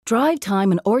Drive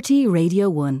Time on RTE Radio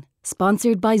 1,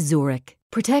 sponsored by Zurich.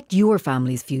 Protect your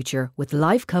family's future with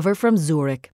life cover from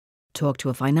Zurich. Talk to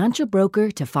a financial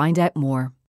broker to find out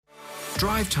more.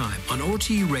 Drive Time on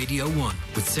RTE Radio 1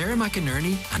 with Sarah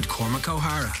McInerney and Cormac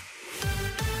O'Hara.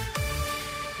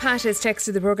 Pat has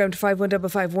texted the programme to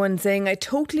 51551 saying, I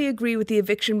totally agree with the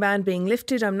eviction ban being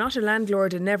lifted. I'm not a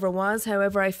landlord and never was.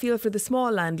 However, I feel for the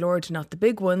small landlord, not the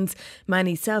big ones.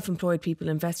 Many self-employed people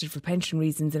invested for pension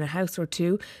reasons in a house or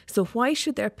two. So why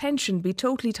should their pension be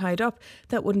totally tied up?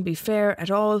 That wouldn't be fair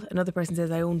at all. Another person says,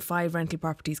 I own 5 rental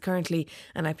properties currently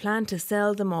and I plan to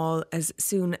sell them all as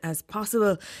soon as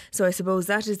possible. So I suppose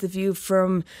that is the view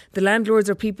from the landlords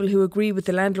or people who agree with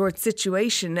the landlord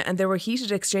situation. And there were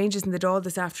heated exchanges in the Dáil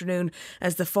this afternoon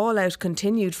as the fallout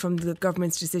continued from the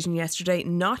government's decision yesterday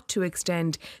not to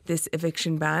extend this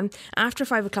eviction ban. After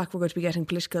 5 o'clock we're going to be getting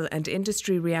political and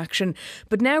industry reaction,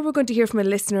 but now we're going to hear from a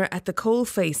listener at the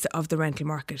coalface of the rental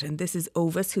market, and this is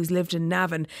Ovis, who's lived in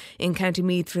Navan in County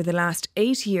Meath for the last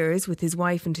 8 years with his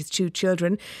wife and his 2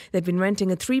 children. They've been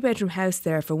renting a 3-bedroom house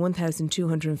there for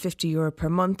 €1,250 per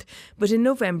month, but in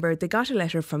November they got a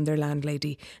letter from their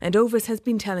landlady, and Ovis has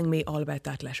been telling me all about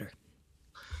that letter.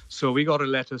 So we got a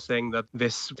letter saying that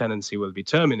this tenancy will be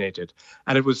terminated.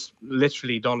 And it was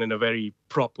literally done in a very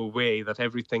proper way, that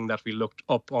everything that we looked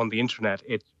up on the internet,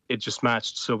 it just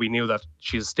matched. So we knew that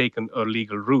she's taken a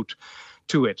legal route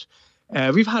to it.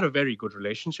 We've had a very good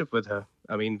relationship with her.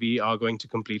 I mean, we are going to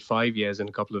complete 5 years in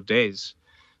a couple of days.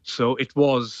 So it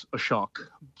was a shock.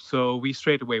 So we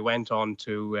straight away went on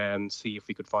to see if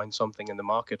we could find something in the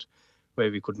market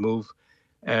where we could move.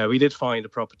 We did find a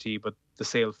property, but the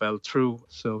sale fell through.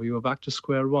 So we were back to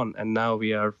square one. And now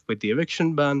we are with the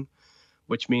eviction ban,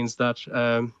 which means that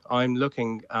I'm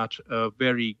looking at a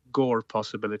very gore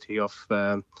possibility of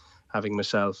having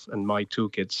myself and my 2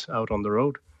 kids out on the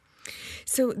road.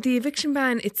 So the eviction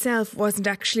ban itself wasn't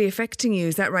actually affecting you,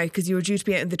 is that right? Because you were due to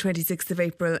be out on the 26th of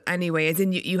April anyway, as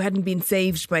in you hadn't been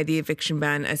saved by the eviction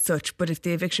ban as such. But if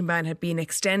the eviction ban had been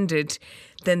extended,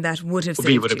 then that would have saved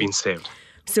you. We would have been saved.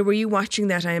 So were you watching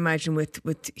that, I imagine, with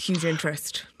huge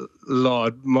interest?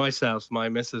 Lord, myself, my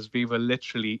missus, we were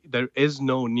literally, there is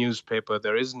no newspaper,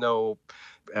 there is no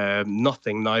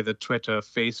nothing, neither Twitter,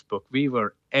 Facebook. We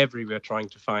were everywhere trying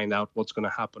to find out what's going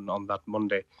to happen on that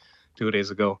Monday, 2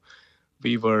 days ago.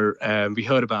 We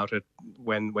heard about it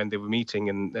when they were meeting,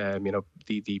 and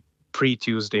the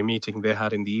pre-Tuesday meeting they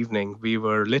had in the evening. We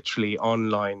were literally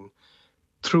online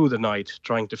through the night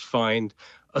trying to find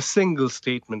a single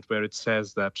statement where it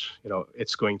says that,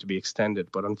 it's going to be extended.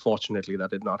 But unfortunately, that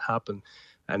did not happen.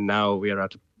 And now we are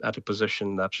at a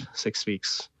position that 6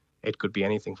 weeks, it could be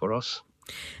anything for us.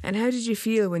 And how did you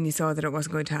feel when you saw that it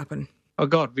wasn't going to happen? Oh,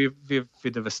 God, we're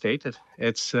devastated.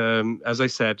 It's, as I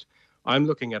said, I'm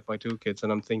looking at my 2 kids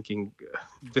and I'm thinking,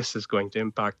 this is going to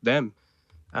impact them.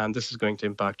 And this is going to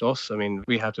impact us. I mean,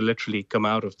 we have to literally come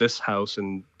out of this house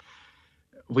and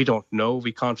we don't know.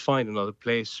 We can't find another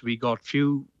place. We got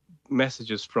few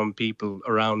messages from people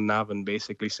around Navan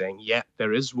basically saying, yeah,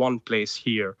 there is one place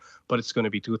here, but it's going to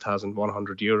be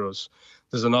 €2,100.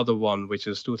 There's another one which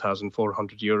is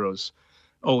 €2,400.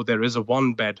 Oh, there is a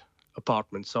 1-bed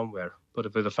apartment somewhere,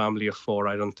 but with a family of 4,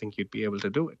 I don't think you'd be able to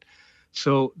do it.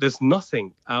 So there's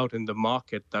nothing out in the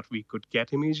market that we could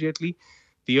get immediately.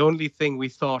 The only thing we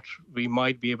thought we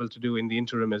might be able to do in the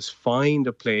interim is find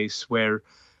a place where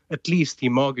at least the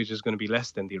mortgage is going to be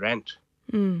less than the rent,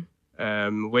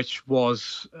 which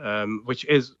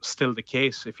is still the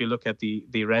case. If you look at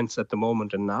the rents at the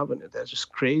moment in Navan, they're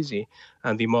just crazy,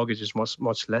 and the mortgage is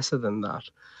much lesser than that.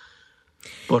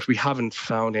 But we haven't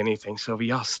found anything, so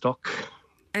we are stuck.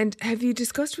 And have you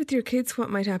discussed with your kids what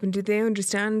might happen? Do they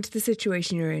understand the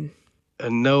situation you're in?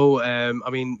 No, I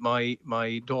mean,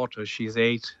 my daughter, she's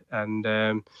 8,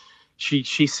 and she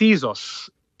sees us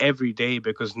every day,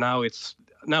 because now it's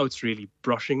really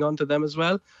brushing onto them as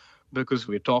well, because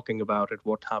we're talking about it.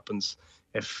 What happens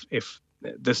if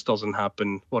this doesn't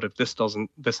happen? What if this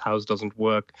house doesn't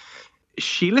work?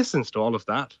 She listens to all of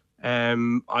that.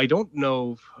 I don't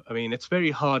know. I mean, it's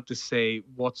very hard to say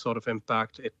what sort of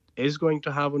impact it is going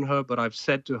to have on her, but I've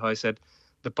said to her,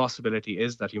 the possibility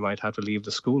is that you might have to leave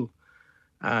the school.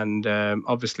 And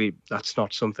obviously that's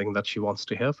not something that she wants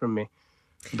to hear from me,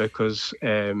 because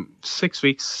 6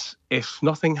 weeks, if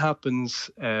nothing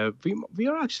happens, we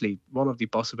are actually, one of the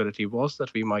possibility was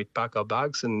that we might pack our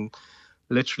bags and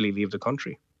literally leave the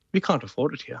country. We can't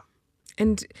afford it here.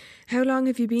 And how long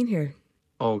have you been here?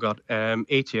 Oh God,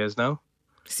 8 years now.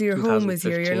 So your home is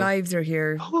here, your lives are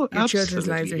here, your children's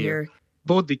lives are here.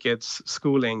 Both the kids,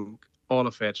 schooling, all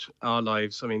of it, our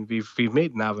lives. I mean, we've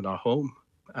made Navan our home,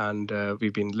 and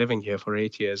we've been living here for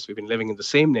 8 years. We've been living in the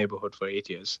same neighbourhood for 8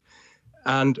 years.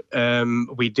 And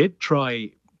we did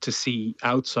try to see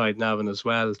outside Navan as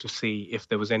well to see if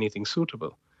there was anything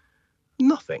suitable.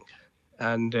 Nothing.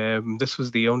 And this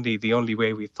was the only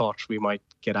way we thought we might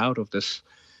get out of this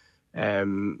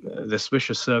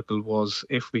vicious circle, was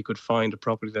if we could find a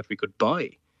property that we could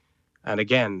buy. And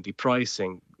again, the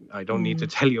pricing, I don't need to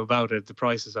tell you about it. The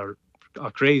prices are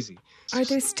crazy. Are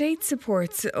there state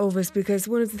supports, Ovis? Because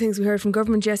one of the things we heard from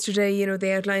government yesterday, you know,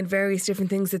 they outlined various different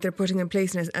things that they're putting in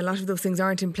place, and a lot of those things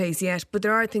aren't in place yet, but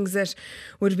there are things that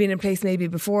would have been in place maybe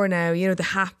before now, you know, the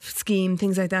HAP scheme,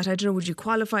 things like that. I don't know, would you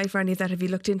qualify for any of that? Have you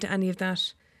looked into any of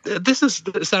that?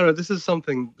 Sarah, this is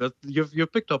something that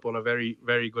you've picked up on a very,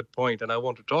 very good point, and I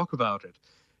want to talk about it.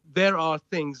 There are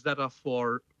things that are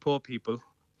for poor people.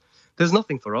 There's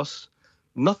nothing for us,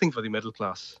 nothing for the middle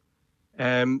class.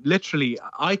 Literally,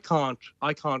 I can't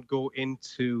go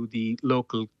into the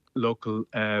local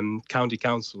county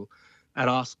council and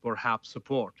ask for HAP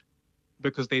support,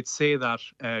 because they'd say that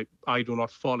I do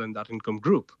not fall in that income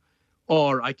group,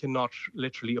 or I cannot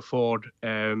literally afford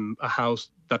a house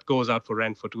that goes out for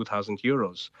rent for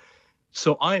 €2,000.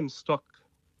 So I'm stuck.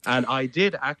 And I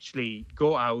did actually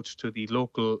go out to the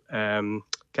local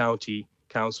county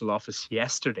council office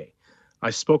yesterday. I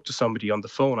spoke to somebody on the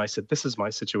phone. I said, this is my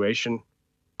situation.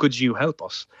 Could you help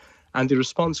us? And the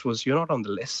response was, you're not on the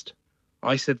list.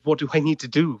 I said, what do I need to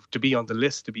do to be on the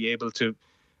list, to be able to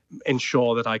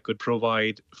ensure that I could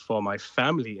provide for my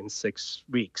family in 6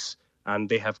 weeks and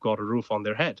they have got a roof on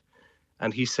their head?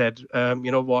 And he said,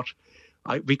 you know what?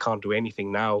 We can't do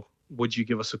anything now. Would you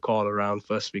give us a call around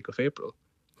first week of April?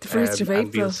 The 1st of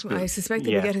April. I suspect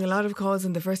that we're getting a lot of calls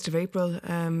on the 1st of April.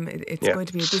 It's going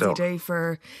to be a busy day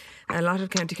for a lot of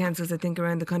county councils, I think,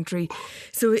 around the country.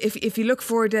 So if you look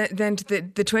forward then to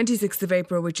the 26th of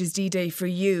April, which is D-Day for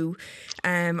you,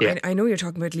 I know you're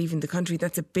talking about leaving the country.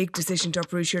 That's a big decision, to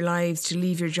uproot your lives, to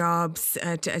leave your jobs,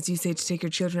 as you say, to take your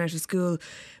children out of school.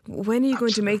 When are you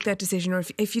going to make that decision? Or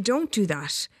if you don't do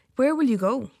that, where will you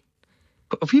go?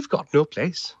 We've got no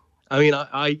place. I mean,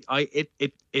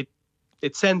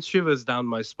 it sends shivers down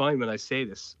my spine when I say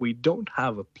this. We don't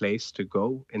have a place to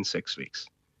go in 6 weeks.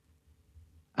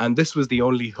 And this was the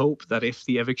only hope, that if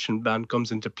the eviction ban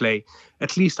comes into play,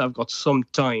 at least I've got some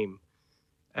time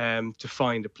to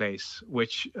find a place,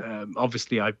 which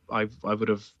obviously I would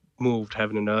have moved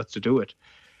heaven and earth to do it.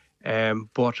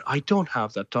 But I don't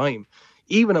have that time.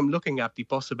 Even I'm looking at the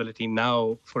possibility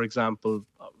now, for example,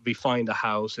 we find a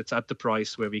house, it's at the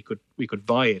price where we could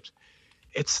buy it.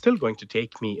 It's still going to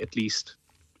take me at least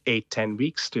 8-10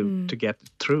 weeks to get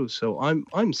through. So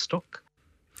I'm stuck.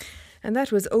 And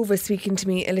that was Ova speaking to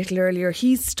me a little earlier.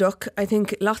 He's stuck. I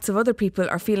think lots of other people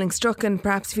are feeling stuck and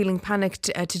perhaps feeling panicked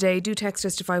today. Do text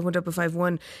us to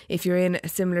 51551 if you're in a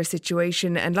similar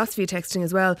situation. And lots of you texting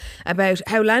as well about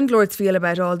how landlords feel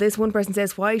about all this. One person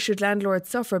says, why should landlords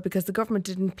suffer? Because the government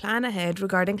didn't plan ahead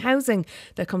regarding housing.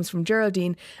 That comes from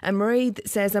Geraldine. And Mairead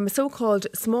says, I'm a so-called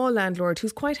small landlord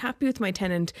who's quite happy with my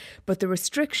tenant, but the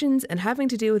restrictions and having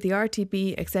to deal with the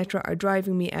RTB, etc. are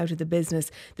driving me out of the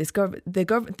business. This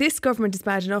government is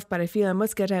bad enough, but I feel I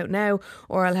must get out now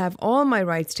or I'll have all my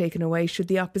rights taken away should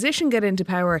the opposition get into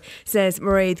power, says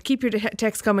Mairead. Keep your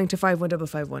text coming to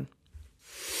 51551.